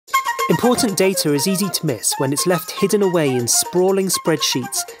Important data is easy to miss when it's left hidden away in sprawling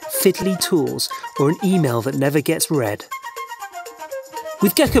spreadsheets, fiddly tools, or an email that never gets read.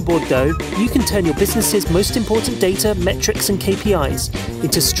 With Geckoboard though, you can turn your business's most important data, metrics and KPIs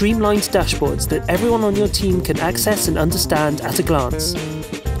into streamlined dashboards that everyone on your team can access and understand at a glance.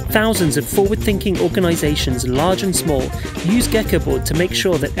 Thousands of forward-thinking organisations, large and small, use Geckoboard to make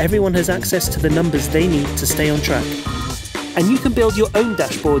sure that everyone has access to the numbers they need to stay on track. And you can build your own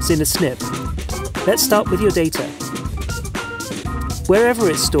dashboards in a snip. Let's start with your data. Wherever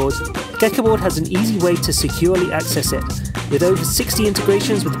it's stored, Geckoboard has an easy way to securely access it, with over 60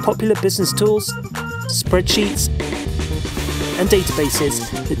 integrations with popular business tools, spreadsheets, and databases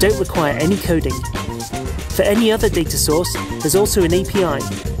that don't require any coding. For any other data source, there's also an API,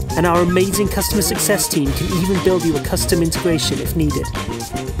 and our amazing customer success team can even build you a custom integration if needed.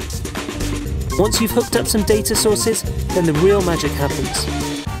 Once you've hooked up some data sources, then the real magic happens.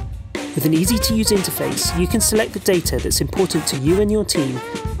 With an easy-to-use interface, you can select the data that's important to you and your team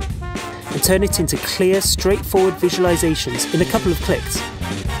and turn it into clear, straightforward visualizations in a couple of clicks.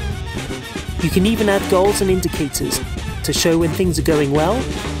 You can even add goals and indicators to show when things are going well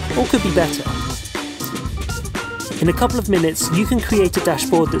or could be better. In a couple of minutes, you can create a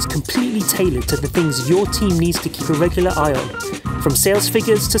dashboard that's completely tailored to the things your team needs to keep a regular eye on, from sales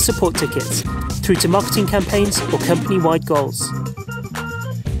figures to support tickets, through to marketing campaigns or company-wide goals.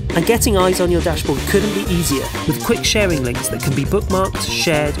 And getting eyes on your dashboard couldn't be easier, with quick sharing links that can be bookmarked,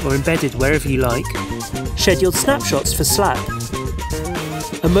 shared or embedded wherever you like, scheduled snapshots for Slack,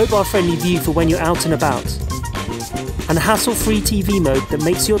 a mobile-friendly view for when you're out and about, and a hassle-free TV mode that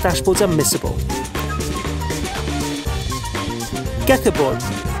makes your dashboards unmissable. Geckoboard,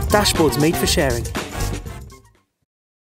 dashboards made for sharing.